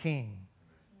Moabite king.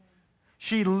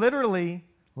 She literally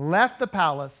left the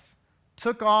palace,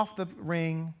 took off the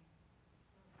ring,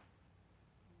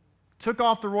 took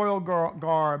off the royal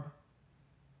garb,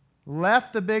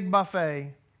 left the big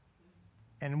buffet,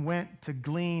 and went to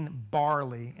glean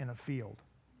barley in a field.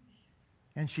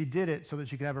 And she did it so that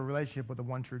she could have a relationship with the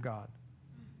one true God.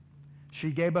 She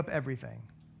gave up everything.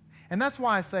 And that's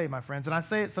why I say, my friends, and I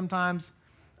say it sometimes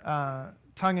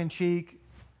tongue-in-cheek,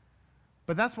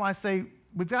 but that's why I say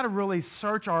we've got to really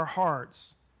search our hearts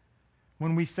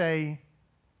when we say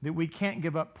that we can't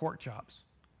give up pork chops,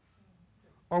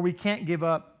 or we can't give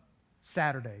up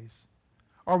Saturdays,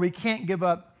 or we can't give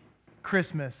up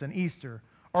Christmas and Easter,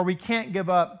 or we can't give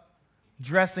up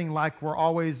dressing like we're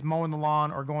always mowing the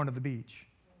lawn or going to the beach.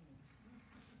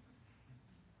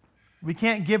 We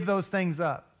can't give those things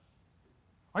up.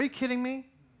 Are you kidding me?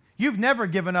 You've never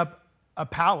given up a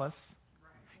palace.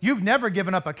 You've never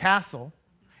given up a castle.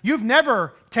 You've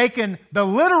never taken the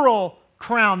literal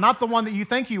crown, not the one that you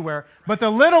think you wear, but the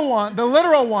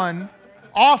literal one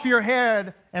off your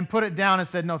head and put it down and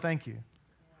said, no, thank you.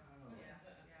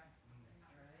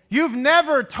 You've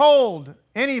never told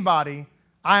anybody,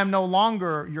 I am no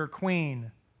longer your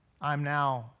queen. I'm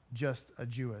now just a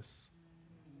Jewess.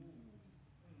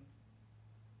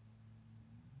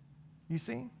 You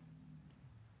see?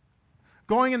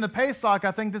 Going into Pesach,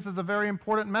 I think this is a very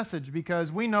important message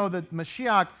because we know that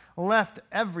Mashiach left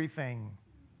everything.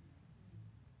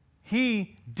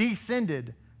 He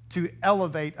descended to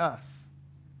elevate us.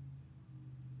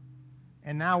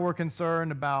 And now we're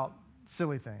concerned about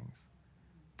silly things.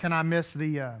 Can I miss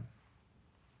the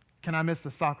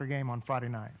soccer game on Friday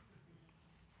night?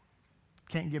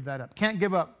 Can't give that up. Can't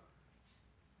give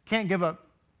up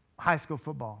high school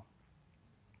football.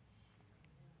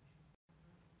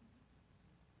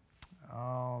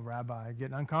 Oh, Rabbi,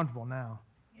 getting uncomfortable now.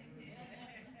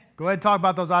 Go ahead and talk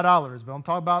about those idolaters, but don't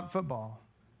talk about football.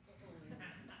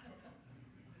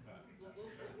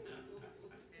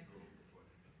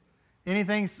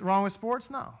 Anything wrong with sports?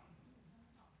 No.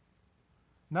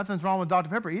 Nothing's wrong with Dr.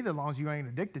 Pepper either, as long as you ain't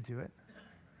addicted to it.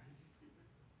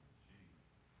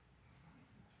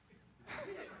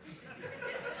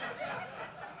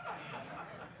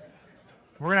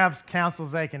 We're going to have counsel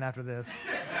Zakin after this.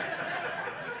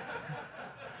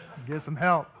 Get some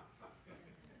help.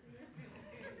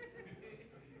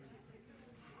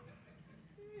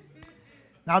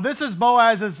 Now this is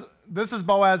Boaz's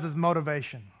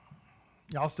motivation.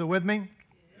 Y'all still with me?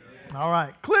 Yeah. All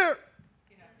right, clear.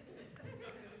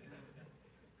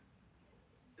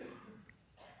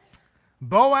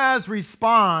 Boaz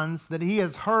responds that he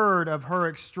has heard of her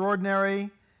extraordinary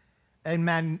and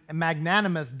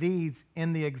magnanimous deeds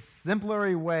in the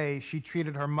exemplary way she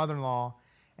treated her mother-in-law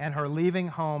and her leaving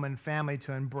home and family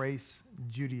to embrace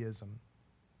Judaism.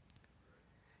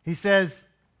 He says,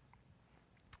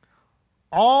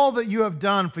 all that you have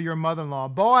done for your mother-in-law.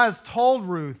 Boaz told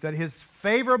Ruth that his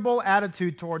favorable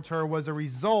attitude towards her was a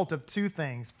result of two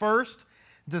things. First,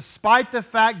 despite the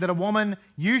fact that a woman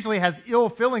usually has ill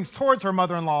feelings towards her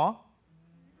mother-in-law,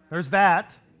 there's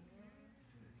that.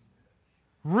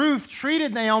 Ruth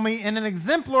treated Naomi in an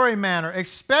exemplary manner,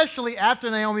 especially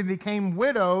after Naomi became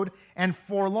widowed and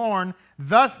forlorn,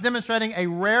 thus demonstrating a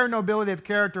rare nobility of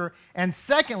character. And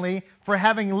secondly, for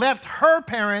having left her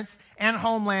parents and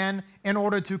homeland in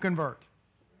order to convert.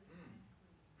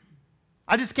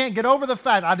 I just can't get over the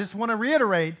fact, I just want to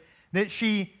reiterate that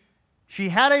she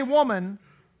had a woman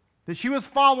that she was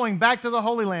following back to the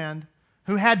Holy Land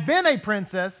who had been a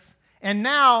princess and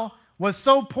now was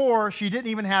so poor she didn't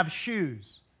even have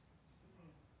shoes.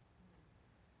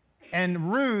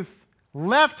 And Ruth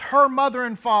left her mother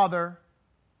and father,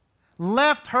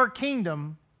 left her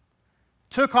kingdom,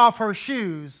 took off her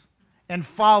shoes, and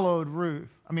followed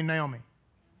Naomi.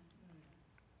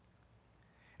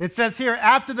 It says here,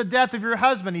 after the death of your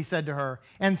husband, he said to her,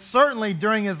 and certainly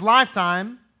during his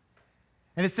lifetime,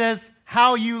 and it says,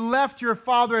 how you left your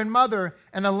father and mother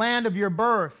and the land of your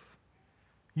birth.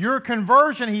 Your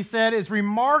conversion, he said, is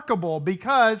remarkable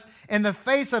because in the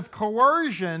face of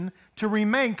coercion to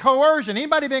remain, coercion,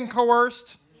 anybody been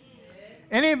coerced?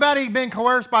 Anybody been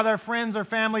coerced by their friends or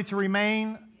family to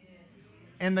remain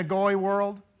in the goy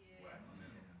world?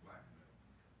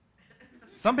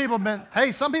 Some people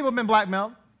have been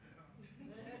blackmailed.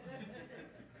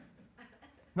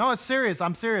 No, it's serious.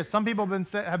 I'm serious. Some people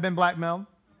have been blackmailed.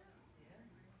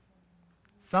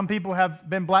 Some people have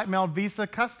been blackmailed visa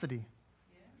custody.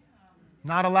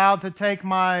 Not allowed to take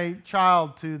my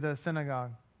child to the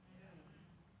synagogue.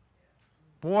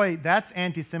 Boy, that's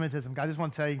anti-Semitism. I just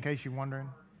want to tell you in case you're wondering.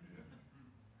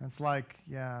 It's like,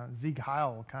 Sieg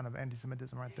Heil kind of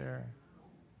anti-Semitism right there.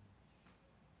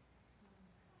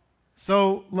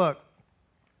 So, look,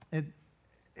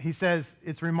 he says,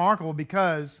 it's remarkable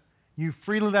because you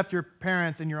freely left your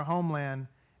parents and your homeland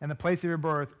and the place of your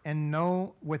birth, and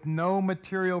with no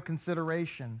material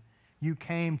consideration, you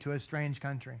came to a strange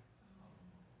country.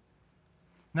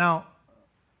 Now,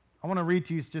 I want to read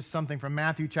to you just something from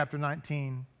Matthew chapter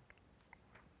 19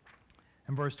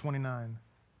 and verse 29.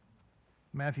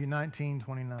 Matthew 19:29.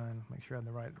 Make sure I have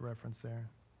the right reference there.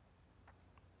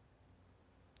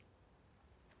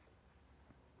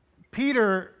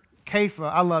 Peter Kepha,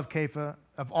 I love Kepha.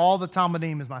 Of all the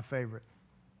Talmudim, is my favorite.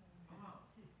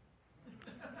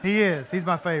 He is. He's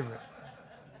my favorite.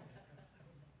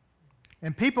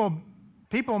 And people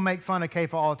make fun of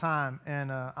Kepha all the time.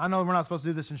 And I know we're not supposed to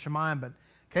do this in Shemayim, but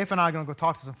Kepha and I are going to go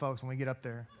talk to some folks when we get up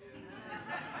there.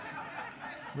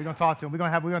 We're going to talk to him. We're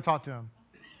going to talk to him.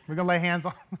 We're going to lay hands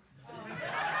on him.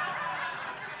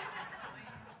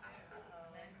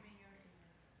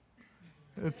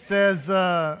 It says,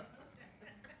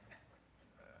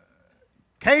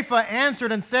 Kepha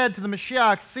answered and said to the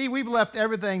Mashiach, see, we've left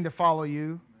everything to follow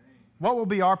you. What will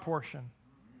be our portion?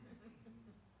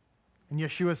 And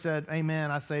Yeshua said,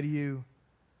 amen, I say to you,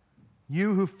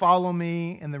 you who follow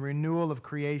me in the renewal of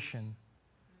creation,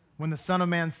 when the Son of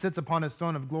Man sits upon his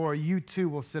throne of glory, you too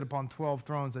will sit upon 12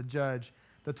 thrones that judge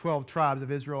the 12 tribes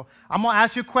of Israel. I'm going to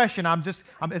ask you a question.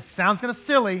 It sounds kind of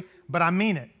silly, but I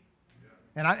mean it.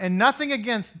 And nothing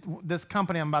against this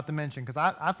company I'm about to mention,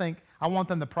 because I think I want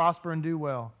them to prosper and do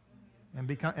well and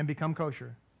become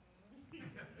kosher.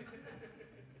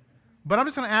 But I'm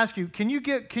just going to ask you, could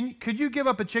you give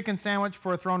up a chicken sandwich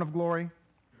for a throne of glory?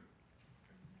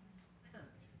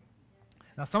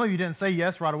 Now, some of you didn't say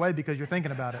yes right away because you're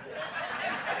thinking about it.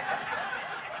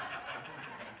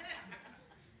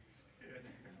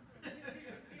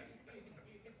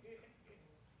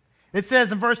 It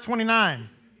says in verse 29,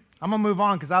 I'm going to move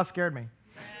on because that scared me.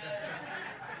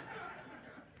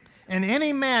 And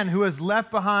any man who has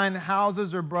left behind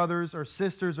houses or brothers or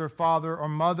sisters or father or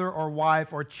mother or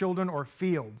wife or children or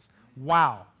fields.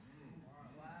 Wow.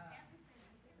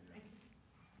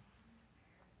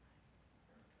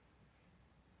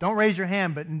 Don't raise your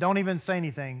hand, but don't even say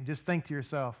anything. Just think to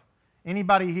yourself.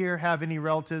 Anybody here have any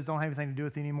relatives don't have anything to do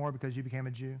with you anymore because you became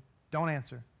a Jew? Don't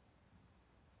answer.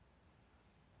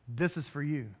 This is for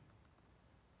you.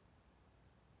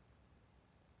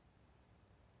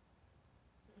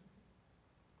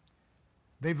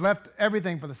 They've left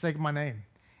everything for the sake of my name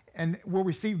and will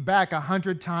receive back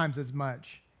 100 times as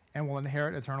much and will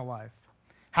inherit eternal life.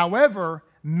 However,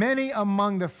 many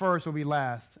among the first will be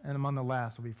last, and among the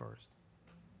last will be first.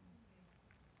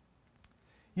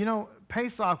 You know,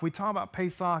 Pesach, we talk about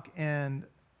Pesach and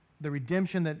the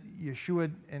redemption that Yeshua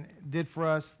did for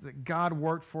us, that God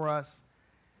worked for us.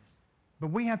 But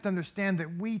we have to understand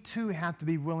that we too have to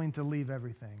be willing to leave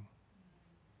everything.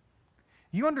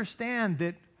 You understand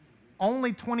that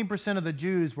only 20% of the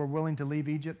Jews were willing to leave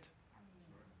Egypt?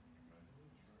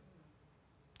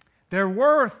 There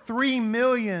were 3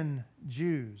 million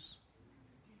Jews,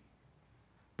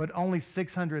 but only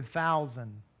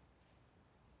 600,000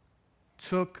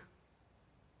 took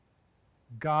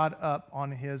God up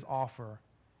on his offer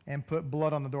and put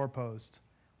blood on the doorpost.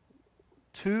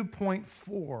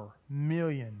 2.4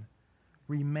 million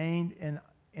remained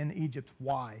in Egypt.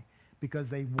 Why? Because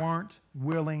they weren't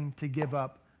willing to give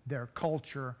up their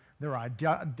culture, their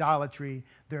idolatry,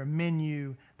 their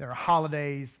menu, their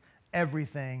holidays,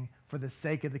 everything for the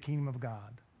sake of the kingdom of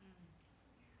God.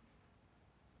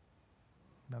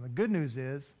 Now the good news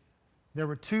is there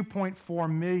were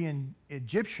 2.4 million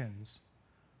Egyptians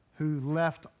who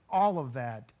left all of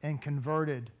that and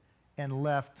converted and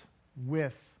left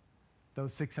with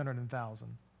those 600,000.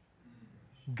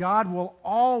 God will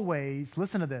always,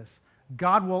 listen to this,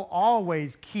 God will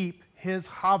always keep his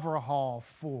Havra hall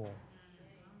full.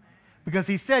 Because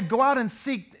he said, go out and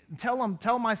seek,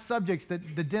 tell my subjects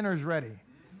that the dinner's ready.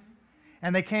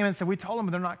 And they came and said, we told them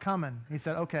they're not coming. He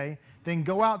said, okay, then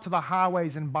go out to the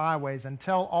highways and byways and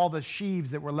tell all the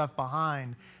sheaves that were left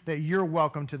behind that you're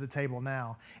welcome to the table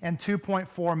now. And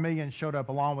 2.4 million showed up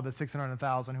along with the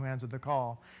 600,000 who answered the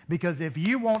call. Because if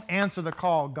you won't answer the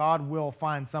call, God will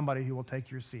find somebody who will take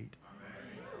your seat.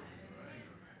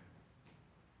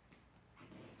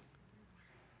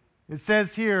 It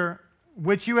says here,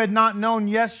 which you had not known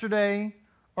yesterday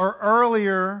or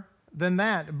earlier than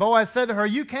that. Boaz said to her,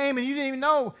 you came and you didn't even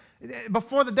know.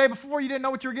 The day before, you didn't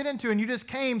know what you were getting into, and you just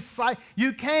came.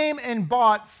 You came and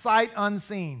bought sight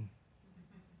unseen.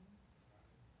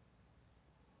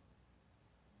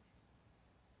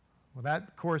 Well,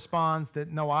 that corresponds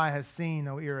that no eye has seen,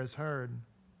 no ear has heard.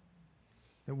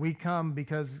 That we come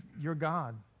because you're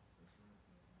God.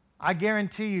 I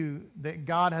guarantee you that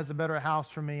God has a better house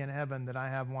for me in heaven than I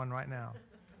have one right now.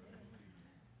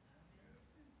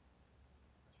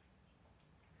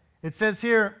 It says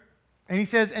here, and he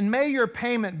says, and may your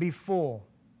payment be full.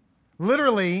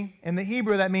 Literally, in the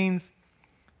Hebrew, that means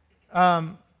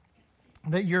that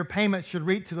your payment should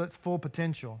reach to its full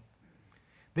potential.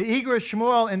 The Iger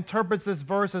Shmuel interprets this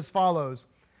verse as follows.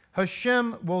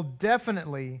 Hashem will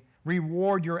definitely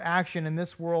reward your action in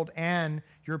this world, and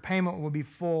your payment will be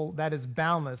full, that is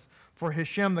boundless, for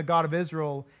Hashem, the God of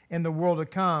Israel, in the world to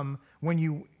come, when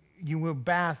you will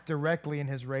bask directly in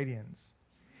His radiance.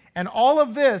 And all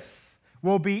of this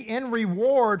will be in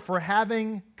reward for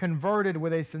having converted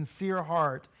with a sincere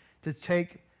heart to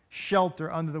take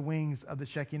shelter under the wings of the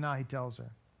Shekinah, he tells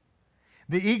her.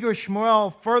 The Iger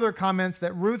Shmuel further comments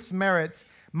that Ruth's merits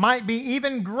might be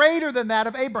even greater than that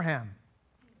of Abraham.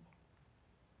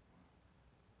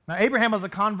 Now, Abraham was a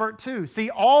convert too. See,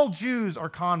 all Jews are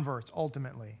converts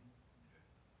ultimately.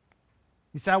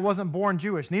 You say, I wasn't born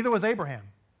Jewish. Neither was Abraham.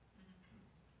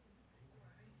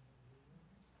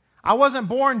 I wasn't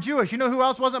born Jewish. You know who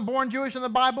else wasn't born Jewish in the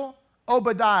Bible?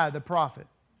 Obadiah, the prophet.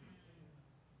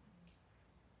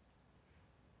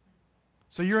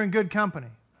 So you're in good company.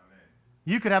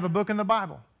 You could have a book in the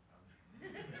Bible.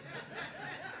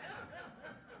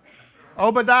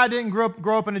 Obadiah didn't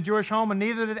grow up in a Jewish home, and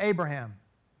neither did Abraham.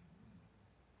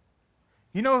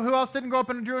 You know who else didn't grow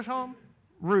up in a Jewish home?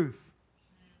 Ruth.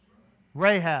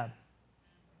 Rahab.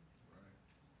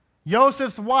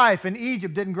 Joseph's wife in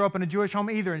Egypt didn't grow up in a Jewish home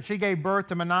either, and she gave birth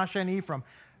to Manasseh and Ephraim.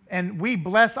 And we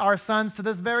bless our sons to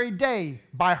this very day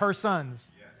by her sons.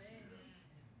 Yes.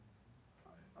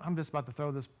 I'm just about to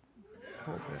throw this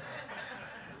pulpit.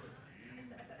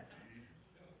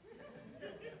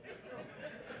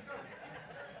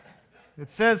 It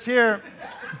says here,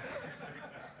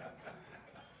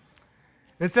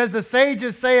 it says, the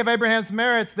sages say of Abraham's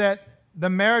merits that the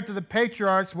merit of the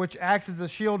patriarchs, which acts as a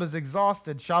shield, is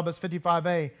exhausted, Shabbos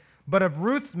 55a. But of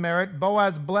Ruth's merit,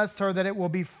 Boaz blessed her that it will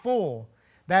be full.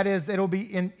 That is, it will be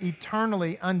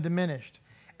eternally undiminished.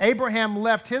 Abraham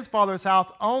left his father's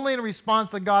house only in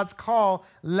response to God's call,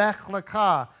 Lech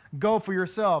Lecha, go for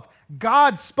yourself.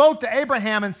 God spoke to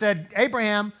Abraham and said,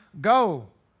 Abraham, go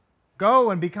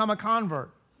and become a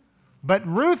convert. But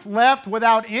Ruth left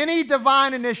without any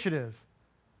divine initiative.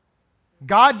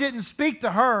 God didn't speak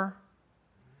to her.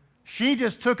 She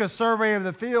just took a survey of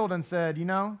the field and said, you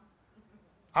know,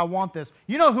 I want this.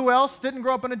 You know who else didn't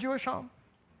grow up in a Jewish home?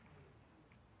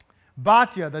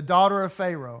 Batya, the daughter of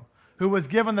Pharaoh, who was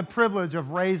given the privilege of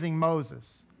raising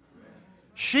Moses.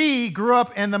 She grew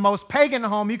up in the most pagan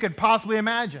home you could possibly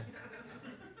imagine.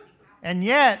 And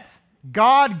yet,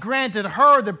 God granted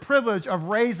her the privilege of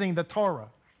raising the Torah.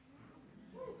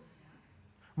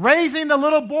 Raising the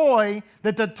little boy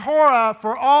that the Torah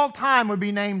for all time would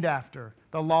be named after,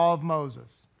 the law of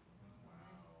Moses.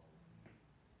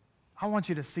 I want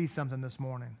you to see something this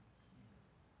morning.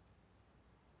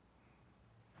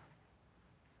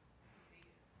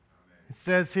 It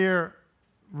says here,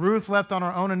 Ruth left on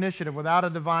her own initiative without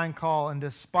a divine call, and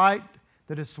despite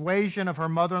the dissuasion of her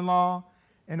mother-in-law,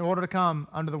 in order to come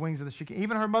under the wings of the Shekinah.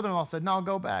 Even her mother-in-law said, no,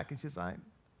 go back. And she's like,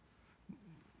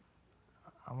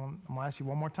 I'm going to ask you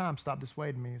one more time. Stop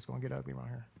dissuading me. It's going to get ugly around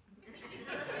here.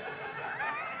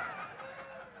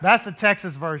 That's the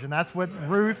Texas version. That's what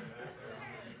Ruth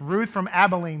from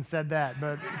Abilene said that.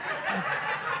 But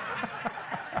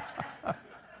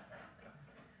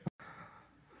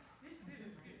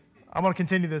I'm going to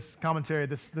continue this commentary,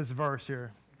 this verse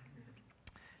here.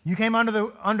 You came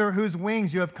under whose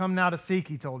wings you have come now to seek,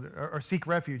 he told her, or seek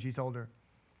refuge, he told her.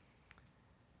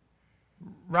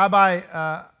 Rabbi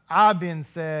Abin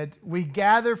said, we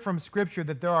gather from Scripture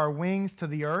that there are wings to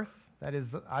the earth, that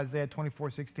is Isaiah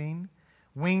 24:16,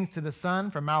 wings to the sun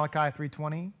from Malachi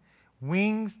 3:20,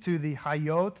 wings to the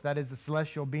Hayot, that is the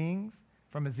celestial beings,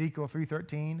 from Ezekiel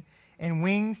 3:13, and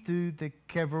wings to the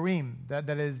Kevurim, that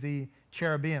is the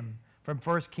cherubim, from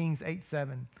 1 Kings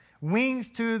 8:7,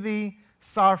 wings to the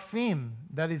Sarfim,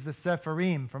 that is the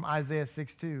Sepharim, from Isaiah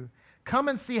 6:2. Come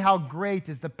and see how great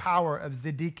is the power of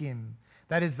Zedekim,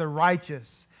 that is the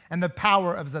righteous, and the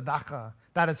power of Zadaka,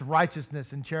 that is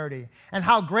righteousness and charity, and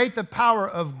how great the power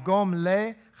of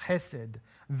Gomle Chesed,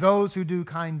 those who do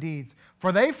kind deeds.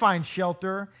 For they find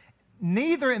shelter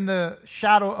neither in the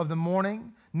shadow of the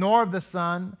morning, nor of the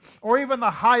Son, or even the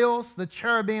Hyos, the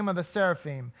cherubim, or the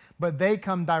seraphim, but they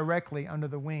come directly under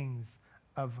the wings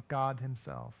of God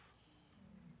himself.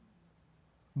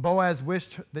 Boaz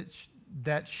wished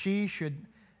that she should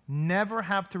never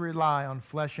have to rely on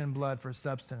flesh and blood for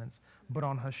sustenance, but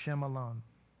on Hashem alone.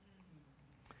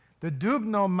 The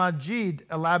Dubno Majid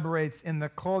elaborates in the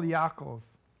Kol Yaakov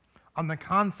on the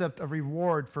concept of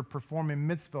reward for performing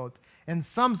mitzvot and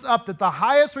sums up that the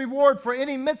highest reward for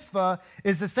any mitzvah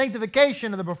is the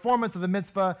sanctification of the performance of the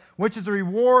mitzvah, which is a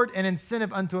reward and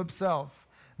incentive unto itself.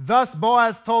 Thus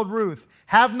Boaz told Ruth,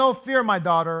 "Have no fear, my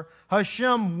daughter.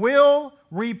 Hashem will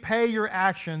repay your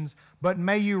actions, but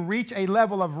may you reach a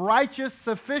level of righteousness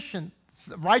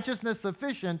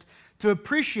sufficient to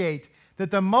appreciate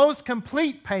that the most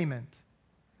complete payment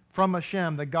from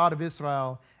Hashem, the God of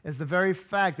Israel, is the very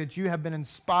fact that you have been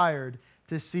inspired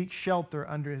to seek shelter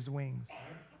under his wings."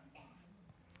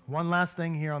 One last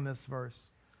thing here on this verse.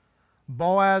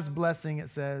 Boaz's blessing, it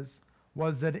says,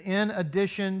 was that in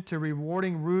addition to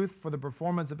rewarding Ruth for the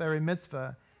performance of every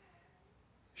mitzvah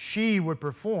she would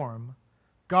perform,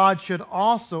 God should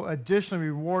also additionally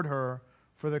reward her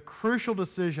for the crucial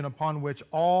decision upon which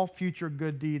all future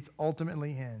good deeds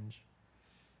ultimately hinge.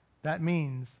 That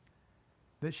means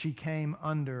that she came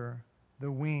under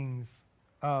the wings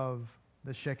of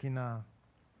the Shekinah.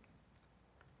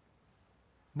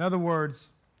 In other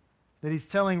words, that he's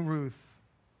telling Ruth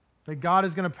that God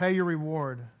is going to pay your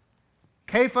reward.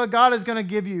 Kepha, God is going to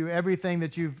give you everything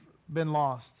that you've been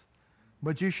lost.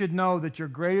 But you should know that your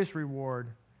greatest reward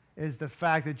is the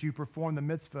fact that you perform the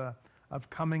mitzvah of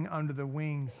coming under the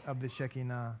wings of the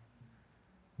Shekinah.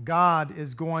 God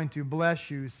is going to bless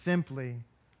you simply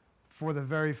for the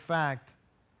very fact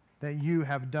that you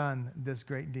have done this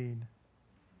great deed.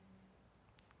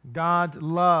 God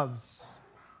loves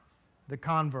the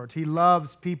convert. He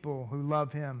loves people who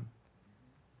love him.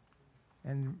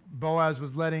 And Boaz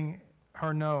was letting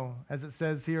her know, as it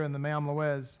says here in the Me'am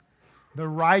Loez, the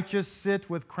righteous sit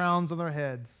with crowns on their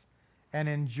heads and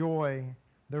enjoy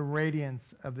the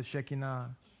radiance of the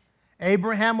Shekinah.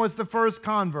 Abraham was the first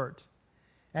convert,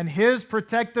 and his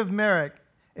protective merit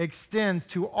extends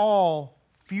to all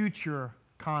future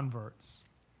converts.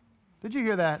 Did you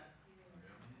hear that?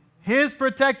 His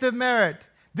protective merit.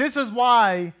 This is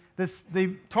why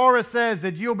the Torah says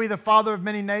that you'll be the father of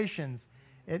many nations.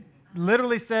 It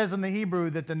literally says in the Hebrew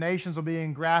that the nations will be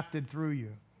engrafted through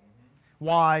you.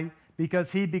 Why?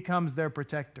 Because he becomes their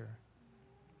protector.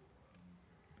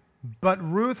 But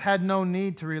Ruth had no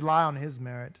need to rely on his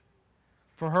merit,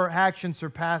 for her action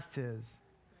surpassed his.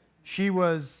 She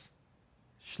was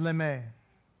shlemeh.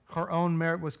 Her own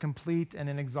merit was complete and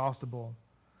inexhaustible.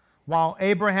 While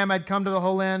Abraham had come to the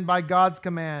whole land by God's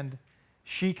command,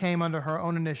 she came under her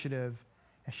own initiative,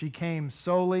 and she came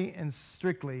solely and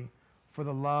strictly for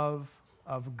the love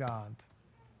of God.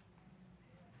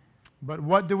 But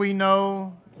what do we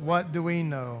know? What do we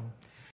know?